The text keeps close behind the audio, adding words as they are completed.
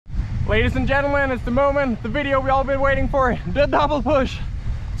Ladies and gentlemen, it's the moment, the video we all been waiting for, the double push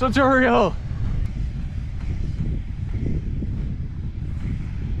tutorial.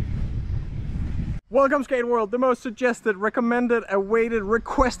 Welcome skate world, the most suggested, recommended, awaited,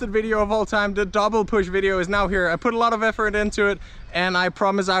 requested video of all time. The double push video is now here. I put a lot of effort into it and I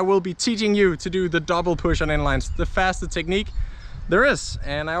promise I will be teaching you to do the double push on inlines, the fastest technique there is.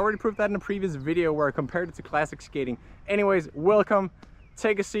 And I already proved that in a previous video where I compared it to classic skating. Anyways, welcome,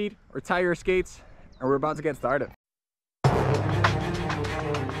 take a seat or tie your skates and we're about to get started.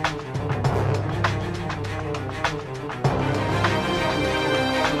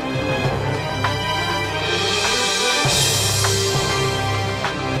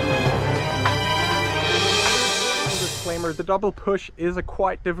 The double push is a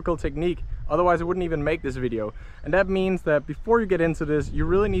quite difficult technique, otherwise I wouldn't even make this video. And that means that before you get into this, you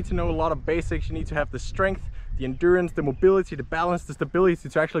really need to know a lot of basics. You need to have the strength, the endurance, the mobility, the balance, the stability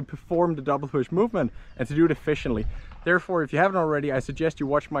to actually perform the double push movement and to do it efficiently. Therefore, if you haven't already, I suggest you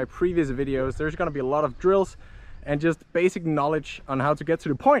watch my previous videos. There's going to be a lot of drills and just basic knowledge on how to get to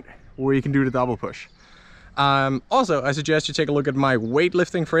the point where you can do the double push. Also, I suggest you take a look at my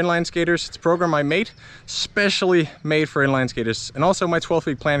weightlifting for inline skaters. It's a program I made, specially made for inline skaters, and also my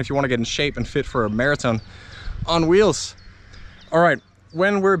 12-week plan if you want to get in shape and fit for a marathon on wheels. All right,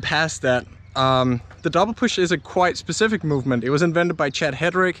 when we're past that, the double push is a quite specific movement. It was invented by Chad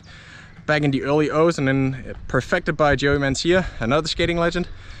Hedrick back in the early O's and then perfected by Joey Mantia, another skating legend.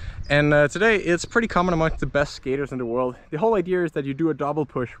 And today it's pretty common among the best skaters in the world. The whole idea is that you do a double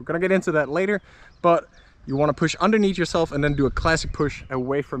push. We're gonna get into that later, but you want to push underneath yourself and then do a classic push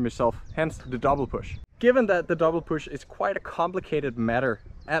away from yourself, hence the double push. Given that the double push is quite a complicated matter,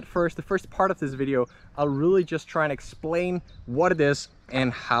 at first, the first part of this video, I'll really just try and explain what it is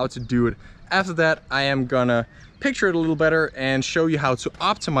and how to do it. After that, I am gonna picture it a little better and show you how to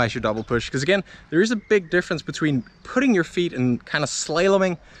optimize your double push. Because again, there is a big difference between putting your feet and kind of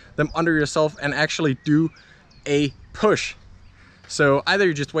slaloming them under yourself and actually do a push. So either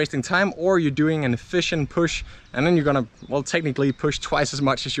you're just wasting time or you're doing an efficient push and then you're gonna, well, technically push twice as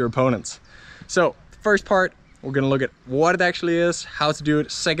much as your opponents. So first part, we're gonna look at what it actually is, how to do it.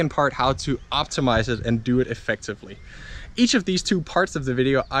 Second part, how to optimize it and do it effectively. Each of these two parts of the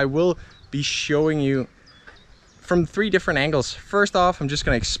video, I will be showing you from 3 different angles. First off, I'm just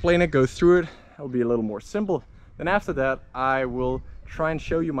gonna explain it, go through it. It'll be a little more simple. Then after that, I will try and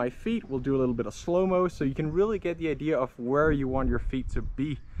show you my feet. We'll do a little bit of slow-mo so you can really get the idea of where you want your feet to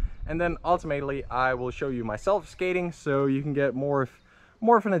be. And then ultimately I will show you myself skating so you can get more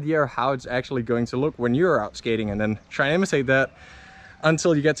of an idea of how it's actually going to look when you're out skating, and then try and imitate that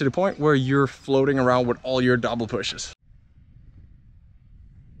until you get to the point where you're floating around with all your double pushes.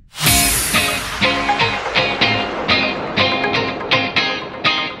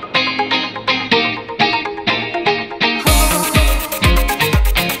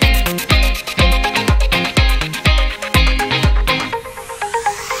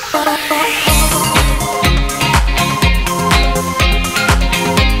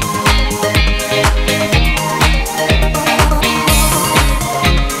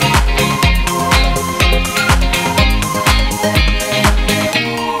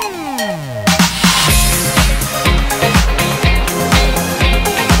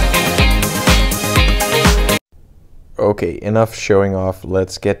 Okay, enough showing off,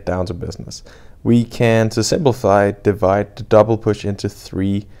 let's get down to business. We can, to simplify, divide the double push into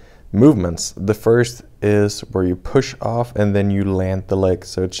 3 movements. The first is where you push off and then you land the leg.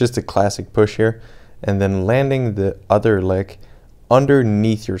 So it's just a classic push here, and then landing the other leg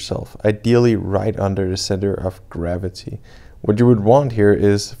underneath yourself, ideally right under the center of gravity. What you would want here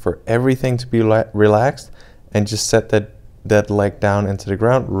is for everything to be relaxed and just set that leg down into the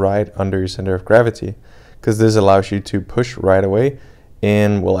ground right under your center of gravity, because this allows you to push right away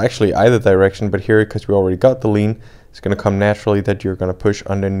in, well, actually either direction, but here, because we already got the lean, it's going to come naturally that you're going to push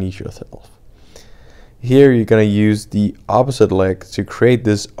underneath yourself. Here you're going to use the opposite leg to create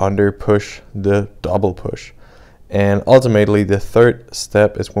this under push, the double push. And ultimately the third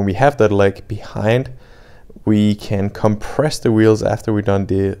step is when we have that leg behind, we can compress the wheels after we've done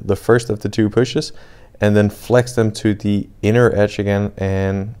the first of the 2 pushes and then flex them to the inner edge again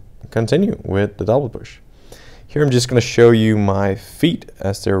and continue with the double push. Here I'm just going to show you my feet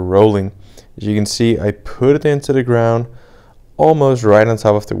as they're rolling. As you can see, I put it into the ground almost right on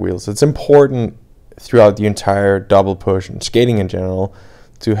top of the wheels. It's important throughout the entire double push and skating in general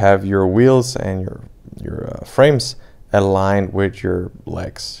to have your wheels and your frames aligned with your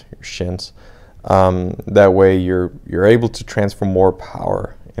legs, your shins. That way you're able to transfer more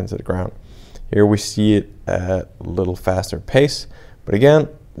power into the ground. Here we see it at a little faster pace, but again,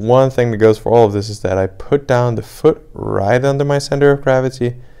 one thing that goes for all of this is that I put down the foot right under my center of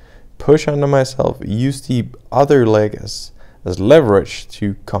gravity, push under myself, use the other leg as leverage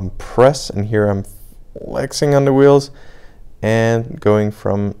to compress, and here I'm flexing on the wheels and going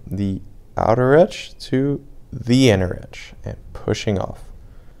from the outer edge to the inner edge and pushing off.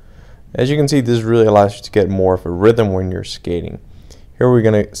 As you can see, this really allows you to get more of a rhythm when you're skating. Here we're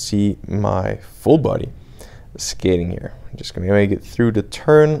going to see my full body skating here. I'm just going to make it through the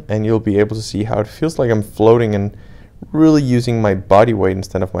turn, and you'll be able to see how it feels like I'm floating and really using my body weight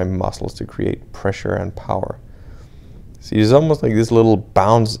instead of my muscles to create pressure and power. See, it's almost like this little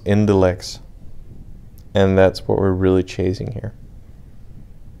bounce in the legs, and that's what we're really chasing here.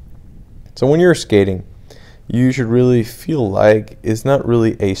 So when you're skating, you should really feel like it's not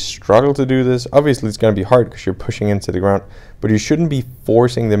really a struggle to do this. Obviously it's going to be hard because you're pushing into the ground, but you shouldn't be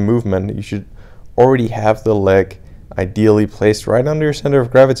forcing the movement. You should already have the leg ideally placed right under your center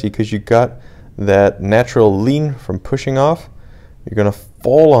of gravity, because you got that natural lean from pushing off. You're going to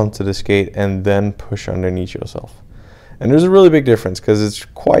fall onto the skate and then push underneath yourself. And there's a really big difference, because it's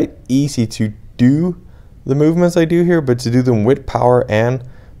quite easy to do the movements I do here, but to do them with power and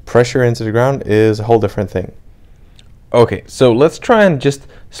pressure into the ground is a whole different thing. Okay, so let's try and just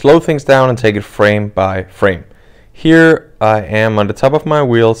slow things down and take it frame by frame. Here I am on the top of my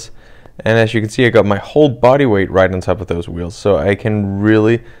wheels, and as you can see, I got my whole body weight right on top of those wheels, so I can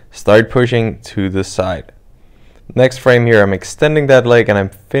really start pushing to the side. Next frame here, I'm extending that leg and I'm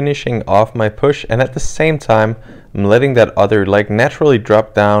finishing off my push, and at the same time I'm letting that other leg naturally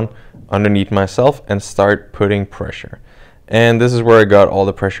drop down underneath myself and start putting pressure. And this is where I got all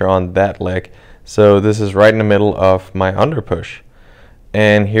the pressure on that leg. So this is right in the middle of my under push.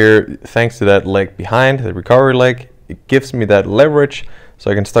 And here, thanks to that leg behind, the recovery leg, it gives me that leverage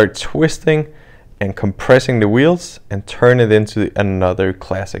so I can start twisting and compressing the wheels and turn it into another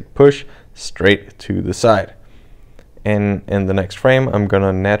classic push straight to the side. And in the next frame, I'm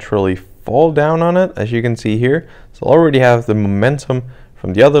gonna naturally fall down on it, as you can see here. So I'll already have the momentum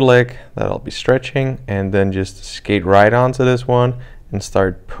from the other leg that I'll be stretching, and then just skate right onto this one and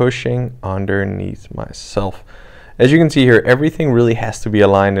start pushing underneath myself. As you can see here, everything really has to be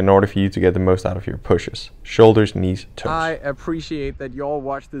aligned in order for you to get the most out of your pushes. Shoulders, knees, toes. I appreciate that you all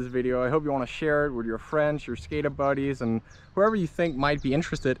watched this video. I hope you want to share it with your friends, your skater buddies, and whoever you think might be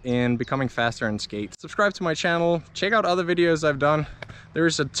interested in becoming faster in skates. Subscribe to my channel, check out other videos I've done.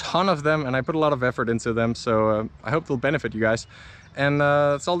 There's a ton of them and I put a lot of effort into them, so I hope they'll benefit you guys. And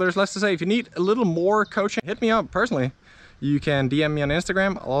that's all there's left to say. If you need a little more coaching, hit me up personally. You can DM me on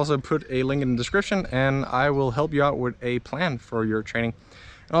Instagram. I'll also put a link in the description, and I will help you out with a plan for your training.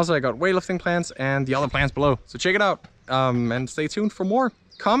 And also I got weightlifting plans and the other plans below, so check it out, and stay tuned for more.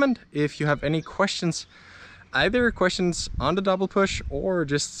 Comment if you have any questions, either questions on the double push or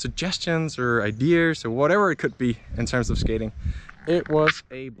just suggestions or ideas or whatever it could be in terms of skating. It was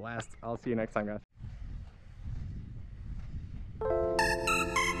a blast. I'll see you next time, guys.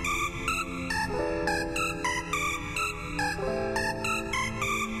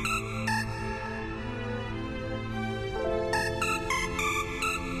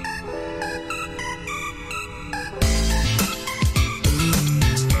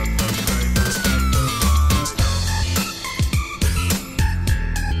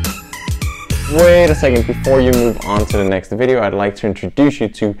 Wait a second, before you move on to the next video, I'd like to introduce you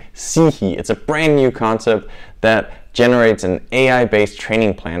to Sihi. It's a brand new concept that generates an AI-based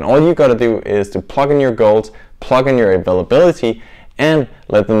training plan. All you gotta do is to plug in your goals, plug in your availability, and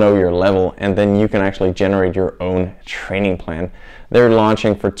let them know your level, and then you can actually generate your own training plan. They're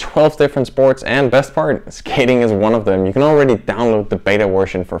launching for 12 different sports, and best part, skating is one of them. You can already download the beta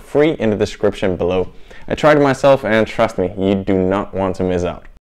version for free in the description below. I tried it myself, and trust me, you do not want to miss out.